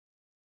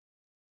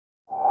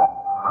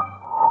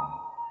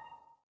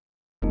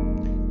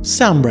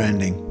Sound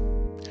branding.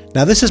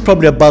 Now this is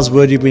probably a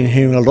buzzword you've been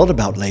hearing a lot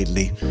about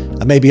lately,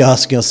 and maybe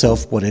asking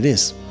yourself what it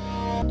is.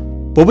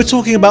 But we're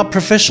talking about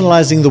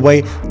professionalizing the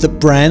way that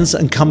brands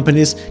and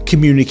companies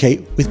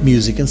communicate with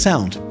music and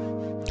sound.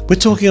 We're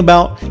talking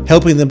about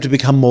helping them to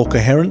become more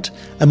coherent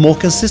and more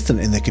consistent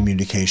in their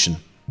communication,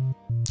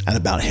 and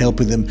about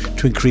helping them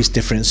to increase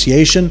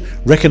differentiation,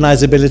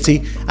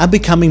 recognizability, and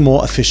becoming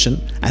more efficient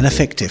and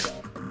effective.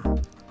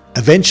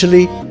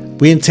 Eventually,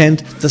 we intend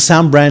that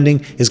sound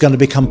branding is going to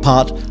become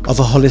part of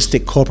a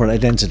holistic corporate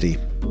identity.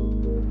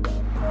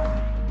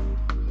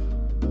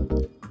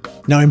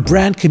 Now, in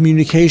brand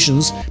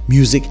communications,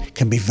 music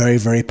can be very,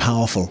 very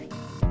powerful.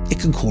 It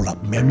can call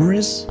up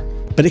memories,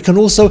 but it can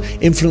also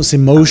influence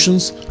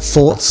emotions,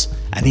 thoughts,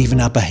 and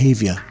even our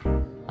behavior.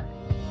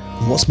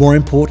 And what's more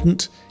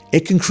important,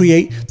 it can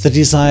create the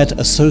desired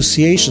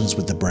associations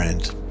with the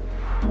brand.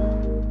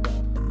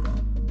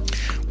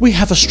 We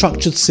have a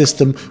structured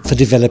system for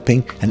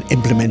developing and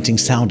implementing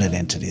sound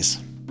identities.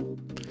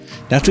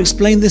 Now, to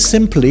explain this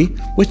simply,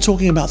 we're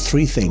talking about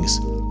three things.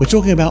 We're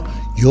talking about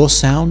your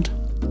sound,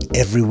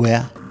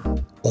 everywhere,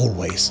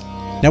 always.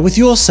 Now, with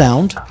your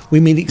sound, we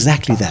mean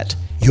exactly that,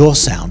 your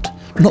sound,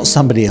 not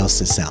somebody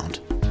else's sound.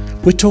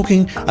 We're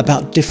talking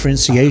about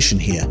differentiation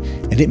here,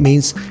 and it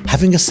means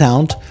having a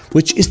sound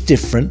which is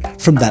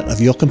different from that of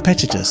your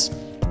competitors.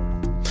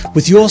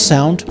 With your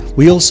sound,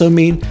 we also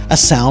mean a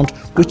sound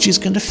which is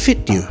going to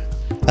fit you,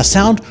 a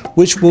sound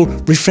which will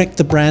reflect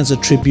the brand's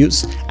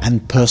attributes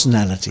and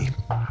personality.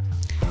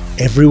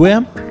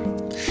 Everywhere?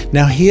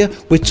 Now here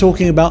we're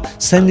talking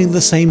about sending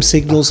the same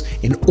signals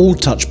in all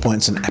touch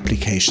points and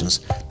applications,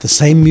 the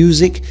same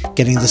music,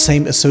 getting the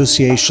same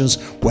associations,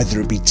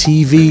 whether it be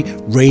TV,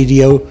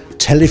 radio,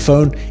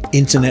 telephone,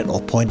 internet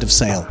or point of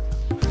sale.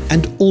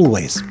 And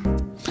always.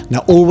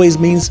 Now always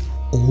means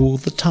all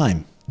the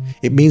time.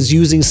 It means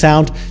using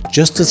sound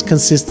just as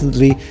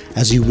consistently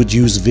as you would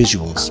use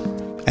visuals.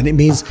 And it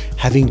means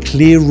having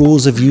clear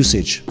rules of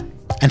usage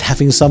and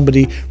having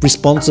somebody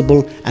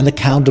responsible and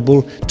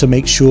accountable to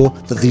make sure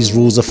that these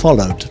rules are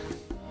followed.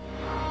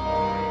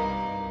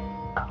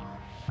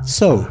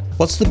 So,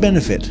 what's the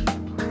benefit?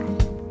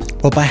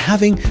 Well, by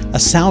having a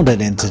sound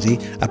identity,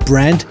 a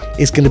brand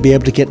is going to be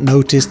able to get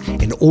noticed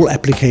in all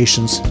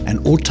applications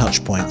and all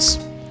touch points.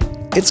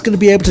 It's going to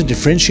be able to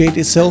differentiate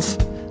itself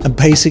and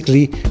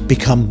basically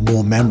become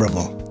more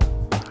memorable.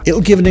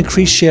 It'll give an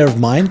increased share of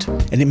mind,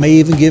 and it may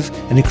even give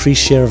an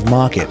increased share of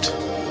market.